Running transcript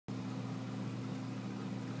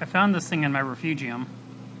I found this thing in my refugium.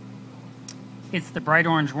 It's the bright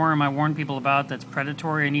orange worm I warned people about that's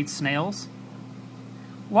predatory and eats snails.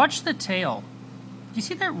 Watch the tail. Do you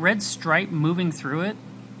see that red stripe moving through it?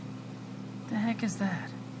 The heck is that?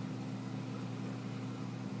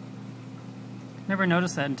 Never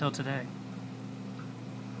noticed that until today.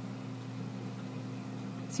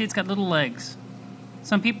 See, it's got little legs.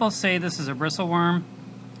 Some people say this is a bristleworm.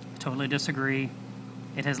 I totally disagree.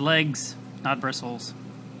 It has legs, not bristles.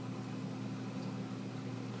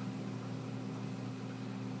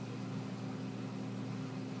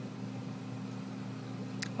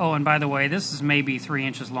 Oh, and by the way, this is maybe 3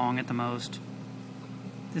 inches long at the most.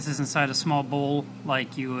 This is inside a small bowl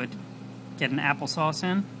like you would get an applesauce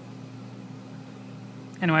in.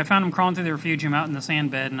 Anyway, I found them crawling through the refugium out in the sand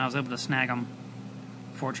bed, and I was able to snag them,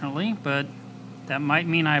 fortunately, but that might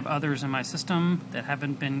mean I have others in my system that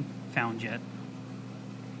haven't been found yet.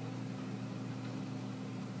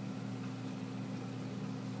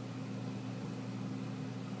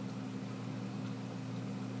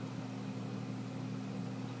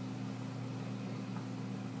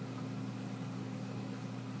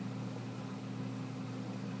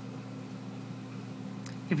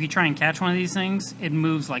 If you try and catch one of these things, it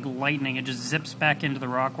moves like lightning. It just zips back into the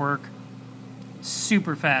rockwork.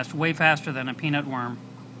 Super fast, way faster than a peanut worm.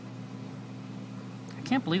 I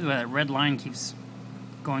can't believe that red line keeps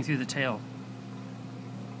going through the tail.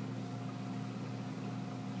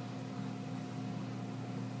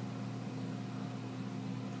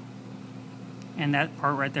 And that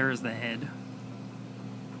part right there is the head.